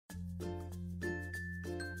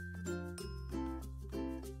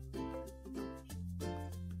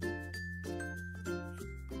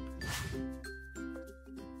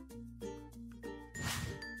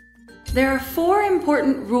There are 4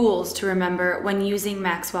 important rules to remember when using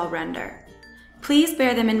Maxwell Render. Please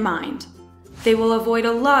bear them in mind. They will avoid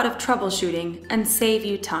a lot of troubleshooting and save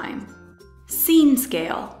you time. Scene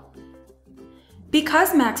scale.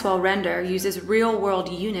 Because Maxwell Render uses real-world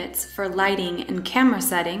units for lighting and camera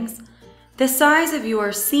settings, the size of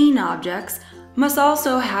your scene objects must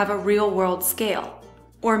also have a real-world scale,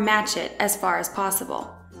 or match it as far as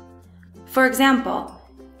possible. For example,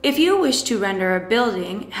 if you wish to render a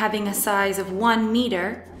building having a size of 1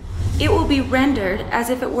 meter, it will be rendered as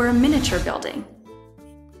if it were a miniature building.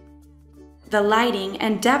 The lighting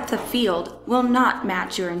and depth of field will not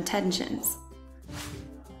match your intentions.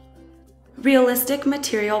 Realistic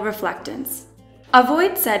material reflectance.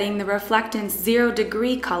 Avoid setting the reflectance 0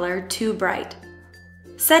 degree color too bright.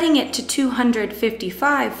 Setting it to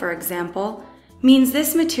 255, for example, means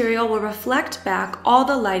this material will reflect back all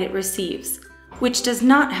the light it receives, which does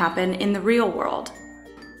not happen in the real world.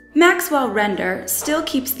 Maxwell Render still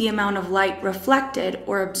keeps the amount of light reflected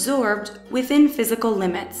or absorbed within physical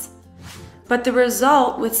limits. But the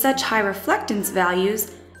result with such high reflectance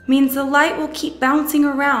values means the light will keep bouncing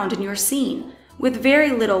around in your scene with very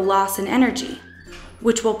little loss in energy,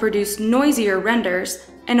 which will produce noisier renders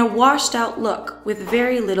and a washed out look with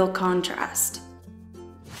very little contrast.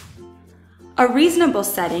 A reasonable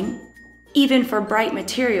setting, even for bright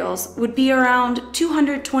materials, would be around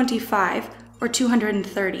 225 or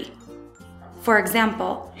 230. For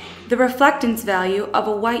example, the reflectance value of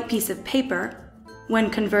a white piece of paper, when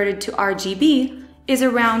converted to RGB, is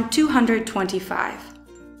around 225.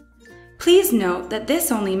 Please note that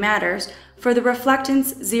this only matters for the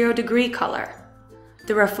reflectance 0 degree color.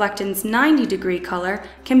 The reflectance 90 degree color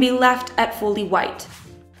can be left at fully white.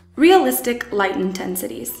 Realistic light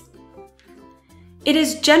intensities. It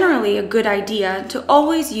is generally a good idea to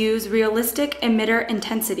always use realistic emitter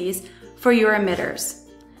intensities for your emitters.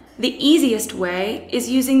 The easiest way is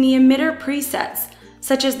using the emitter presets,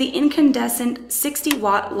 such as the incandescent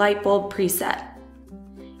 60-watt light bulb preset.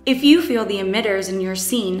 If you feel the emitters in your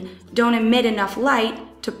scene don't emit enough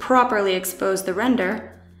light to properly expose the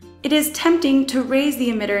render, it is tempting to raise the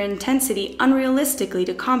emitter intensity unrealistically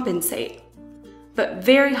to compensate. But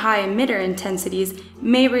very high emitter intensities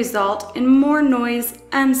may result in more noise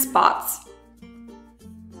and spots.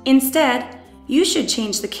 Instead, you should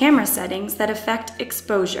change the camera settings that affect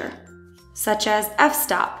exposure, such as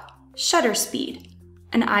f-stop, shutter speed,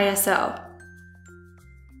 and ISO.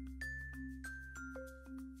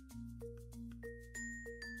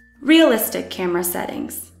 Realistic camera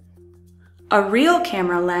settings. A real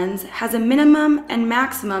camera lens has a minimum and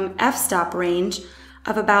maximum f-stop range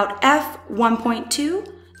of about f1.2 to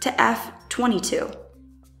f22.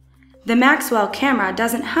 The Maxwell camera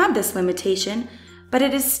doesn't have this limitation, but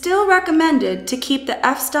it is still recommended to keep the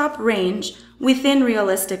f-stop range within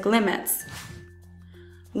realistic limits.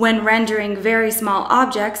 When rendering very small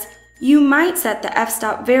objects, you might set the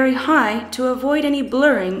f-stop very high to avoid any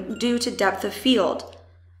blurring due to depth of field.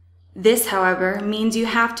 This, however, means you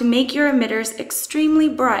have to make your emitters extremely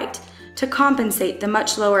bright to compensate the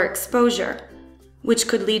much lower exposure, which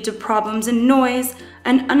could lead to problems in noise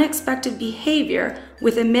and unexpected behavior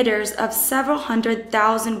with emitters of several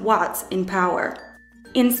 100,000 watts in power.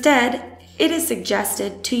 Instead, it is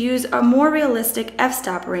suggested to use a more realistic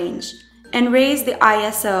f-stop range and raise the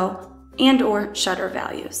ISO and/or shutter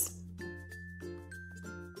values.